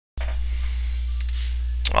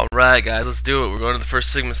Alright guys, let's do it. We're going to the first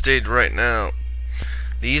Sigma stage right now.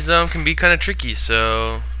 These can be kind of tricky,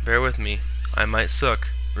 so bear with me. I might suck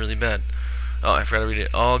really bad. Oh, I forgot to read it.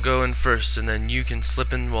 I'll go in first, and then you can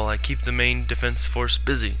slip in while I keep the main defense force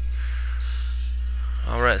busy.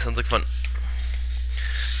 Alright, sounds like fun.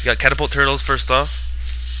 You got catapult turtles first off.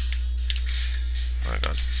 Oh my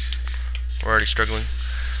god. We're already struggling.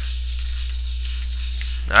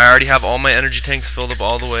 I already have all my energy tanks filled up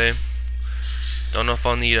all the way. Don't know if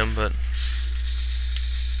I'll need them, but...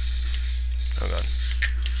 oh god.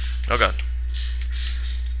 Oh god.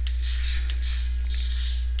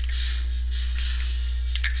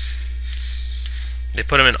 They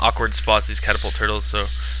put them in awkward spots, these catapult turtles, so...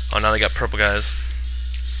 oh, now they got purple guys.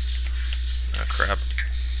 Oh crap.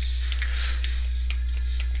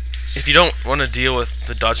 If you don't want to deal with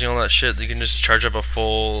the dodging all that shit, you can just charge up a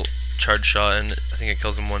full charge shot and I think it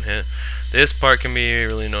kills them one hit. This part can be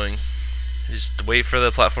really annoying. Just wait for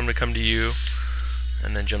the platform to come to you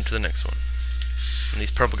and then jump to the next one. And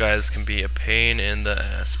these purple guys can be a pain in the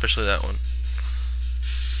ass, especially that one.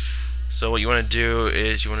 So what you want to do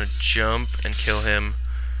is you want to jump and kill him.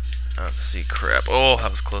 See, crap. Oh,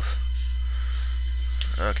 that was close.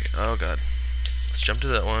 Okay, oh god. Let's jump to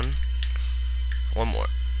that one. One more.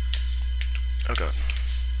 Oh god.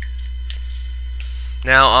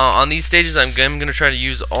 Now, on these stages, I'm going to try to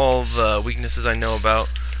use all the weaknesses I know about.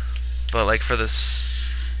 But, like, for this...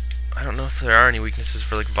 I don't know if there are any weaknesses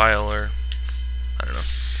for, like, Vile or... I don't know.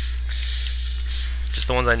 Just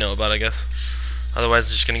the ones I know about, I guess. Otherwise,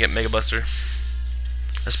 it's just going to get Mega Buster.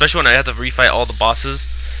 Especially when I have to refight all the bosses.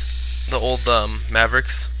 The old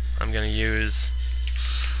Mavericks. I'm going to use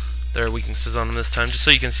their weaknesses on them this time. Just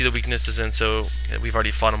so you can see the weaknesses, and so yeah, we've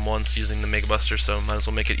already fought them once using the Mega Buster, so might as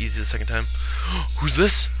well make it easy the second time. Who's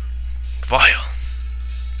this? Vile.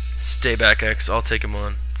 Stay back, X. I'll take him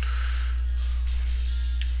on.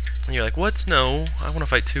 And you're like, what? No, I want to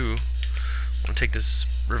fight too. I want to take this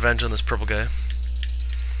revenge on this purple guy.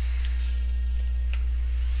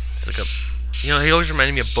 It's like a... you know, he always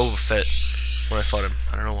reminded me of Boba Fett when I fought him.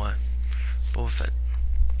 I don't know why. Boba Fett.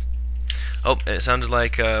 Oh, and it sounded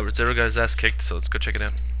like Zero got his ass kicked, so let's go check it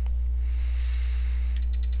out.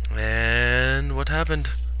 And what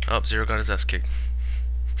happened? Oh, Zero got his ass kicked.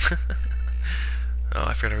 Oh,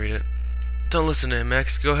 I forgot to read it. Don't listen to him,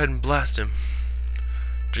 X. Go ahead and blast him.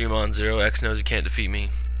 Dream on, Zero. X knows he can't defeat me.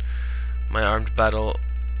 My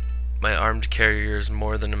armed carrier is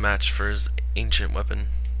more than a match for his ancient weapon.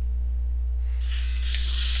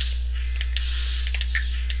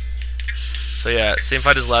 So yeah, same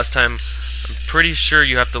fight as last time. I'm pretty sure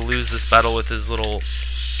you have to lose this battle with his little,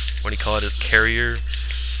 what do you call it, his carrier.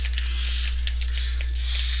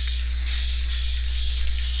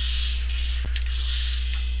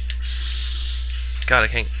 God, I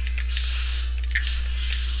can't.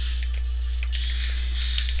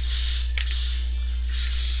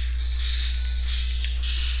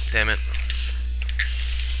 Damn it.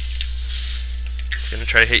 It's gonna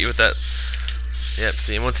try to hit you with that. Yep,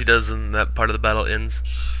 see, and once he does, then that part of the battle ends.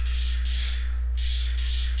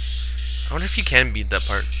 I wonder if you can beat that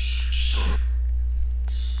part.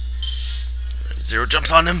 Zero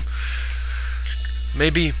jumps on him.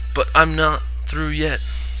 Maybe, but I'm not through yet.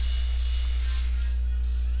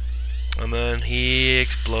 And then he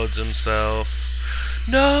explodes himself.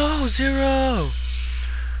 No, Zero!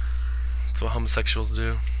 That's what homosexuals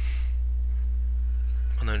do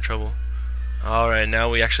when they're in trouble. Alright, now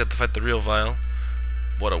we actually have to fight the real Vile.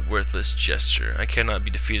 What a worthless gesture. I cannot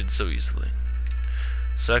be defeated so easily.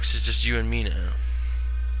 Sucks, it's just you and me now.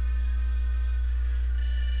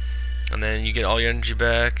 And then you get all your energy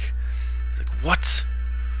back. It's like, what?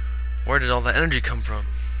 Where did all that energy come from?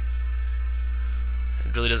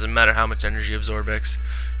 It really doesn't matter how much energy you absorb, X.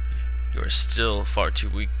 You are still far too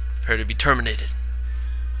weak. Prepare to be terminated.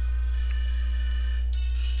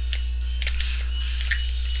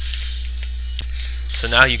 So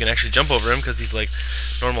now you can actually jump over him because he's like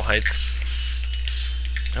normal height.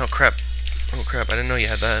 Oh crap. Oh crap, I didn't know you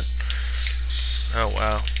had that. Oh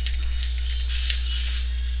wow.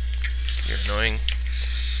 You're annoying.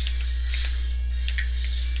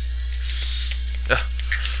 Ugh.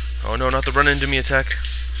 Oh no, not the run into me attack.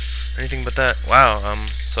 Anything but that. Wow,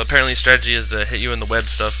 so apparently strategy is to hit you in the web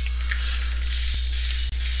stuff.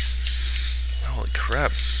 Holy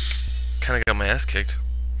crap. Kinda got my ass kicked.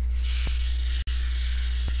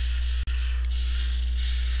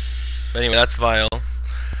 But anyway, that's Vile.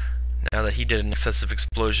 Now that he did an excessive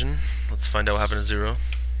explosion, let's find out what happened to Zero.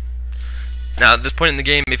 Now, at this point in the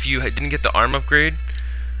game, if you didn't get the arm upgrade,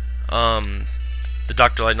 the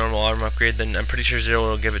Dr. Light normal arm upgrade, then I'm pretty sure Zero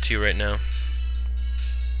will give it to you right now.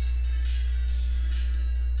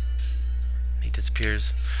 he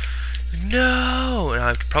disappears. No! And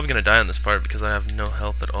I'm probably gonna die on this part because I have no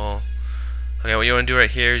health at all. Okay, what you want to do right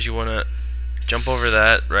here is you want to jump over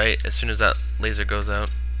that, right, as soon as that laser goes out.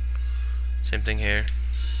 Same thing here.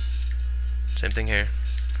 Same thing here.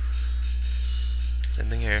 Same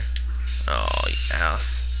thing here. Oh, you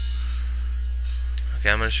ass. Okay,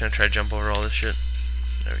 I'm just gonna try to jump over all this shit.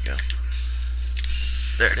 There we go.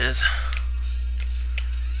 There it is.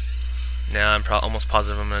 Now I'm almost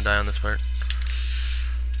positive I'm gonna die on this part.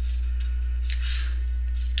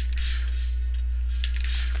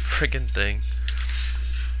 Friggin' thing.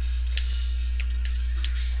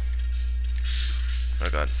 Oh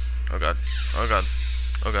god. Oh god. Oh god.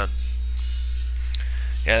 Oh god.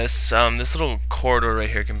 Yeah, this little corridor right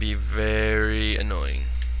here can be very annoying.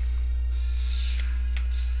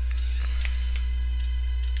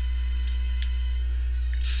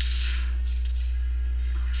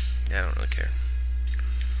 Yeah, I don't really care.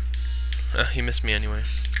 He missed me anyway.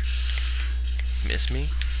 Miss me?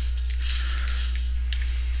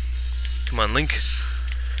 Come on, Link.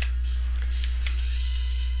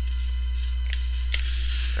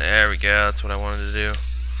 There we go, that's what I wanted to do.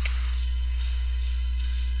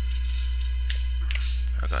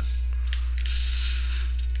 Oh god.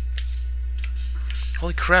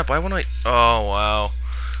 Holy crap, why won't I... Oh, wow.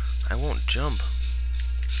 I won't jump.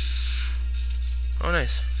 Oh,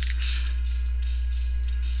 nice.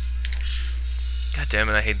 God damn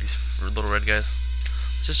it, I hate these little red guys.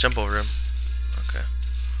 Let's just jump over him. Okay.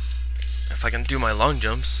 If I can do my long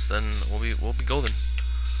jumps, then we'll be golden.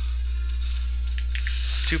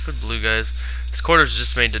 Stupid blue guys. This corridor's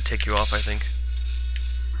just made to take you off, I think.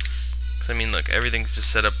 Cause I mean, look, everything's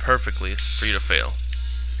just set up perfectly for you to fail.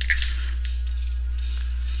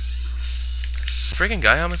 Friggin'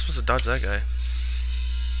 guy, how am I supposed to dodge that guy?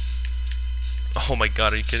 Oh my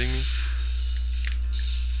god, are you kidding me?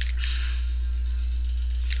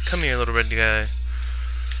 Come here, little red guy.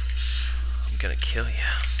 I'm gonna kill you.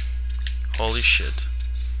 Holy shit.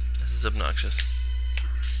 This is obnoxious.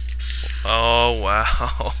 Oh,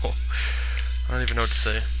 wow. I don't even know what to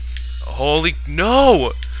say. Holy...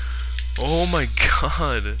 No! Oh my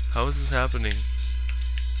god. How is this happening?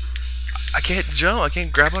 I can't jump. I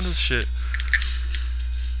can't grab onto this shit.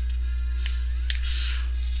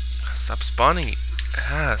 Stop spawning, you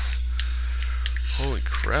ass. Holy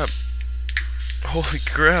crap. Holy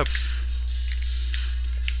crap.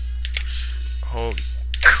 Holy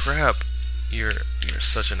crap. You're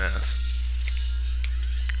such an ass.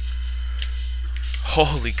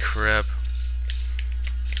 Holy crap.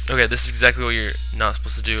 Okay, this is exactly what you're not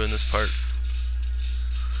supposed to do in this part.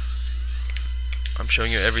 I'm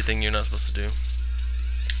showing you everything you're not supposed to do.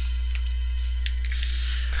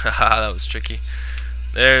 Haha, that was tricky.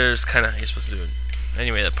 There's kind of how you're supposed to do it.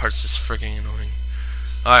 Anyway, that part's just freaking annoying.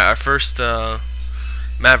 Alright, our first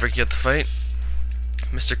Maverick you have to fight.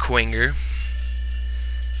 Mr. Quanger.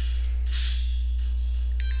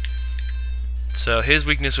 So his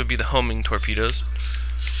weakness would be the homing torpedoes.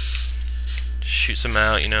 Shoots him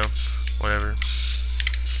out, you know, whatever.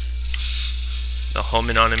 They'll home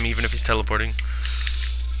in on him even if he's teleporting.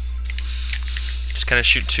 Just kind of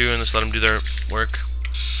shoot two and just let them do their work.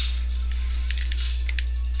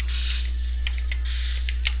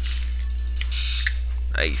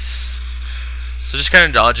 Nice. So just kind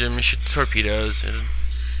of dodge him and shoot the torpedoes, and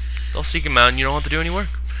they'll seek him out, and you don't have to do any work.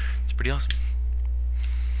 It's pretty awesome.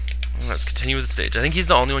 Well, let's continue with the stage. I think he's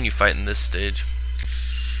the only one you fight in this stage.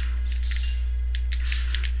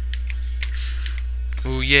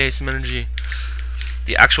 Ooh, yay, some energy.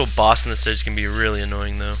 The actual boss in the stage can be really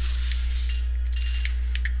annoying, though.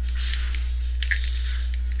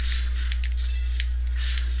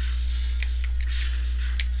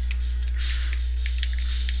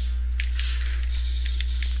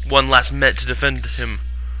 One last Met to defend him.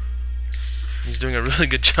 He's doing a really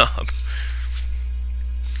good job.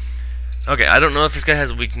 Okay, I don't know if this guy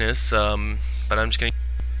has a weakness, but I'm just gonna...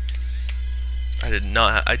 I did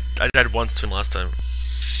not... I died once to him last time.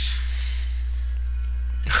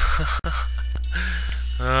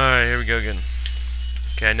 Alright, here we go again.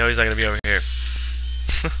 Okay, I know he's not gonna be over here.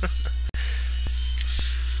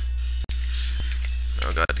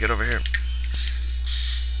 Oh god, get over here.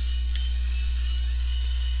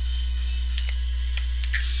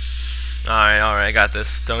 Alright, I got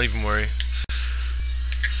this. Don't even worry.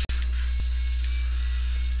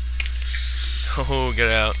 Oh, get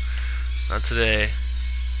out. Not today.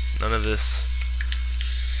 None of this.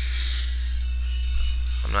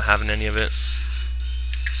 I'm not having any of it.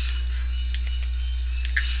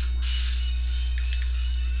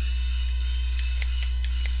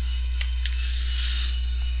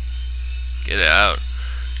 Get out.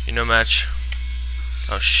 You're no match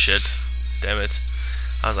Oh shit. Damn it.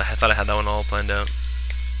 I thought I had that one all planned out.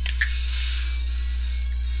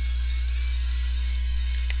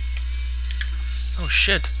 Oh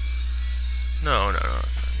shit. No.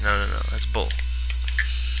 That's bull.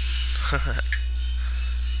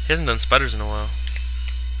 He hasn't done spiders in a while.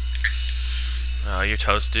 Oh, you're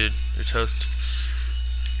toast, dude. You're toast.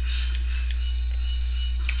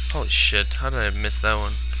 Holy shit. How did I miss that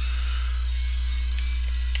one?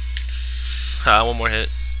 Ha, one more hit.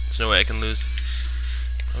 There's no way I can lose.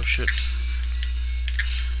 Oh shit.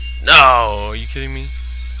 No! Are you kidding me?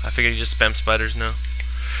 I figured you just spam spiders now.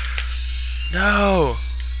 No!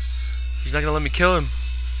 He's not gonna let me kill him.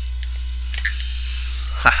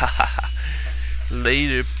 Ha ha ha.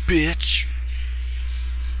 Later, bitch.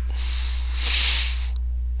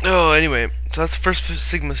 Oh, anyway, so that's the first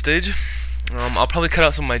Sigma stage. I'll probably cut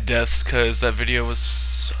out some of my deaths because that video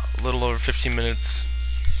was a little over 15 minutes.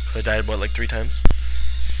 Because I died, what, like 3 times?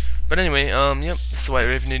 But anyway, yep, this is White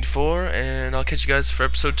Raven 84, and I'll catch you guys for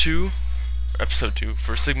episode 2.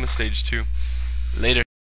 For Sigma stage 2. Later.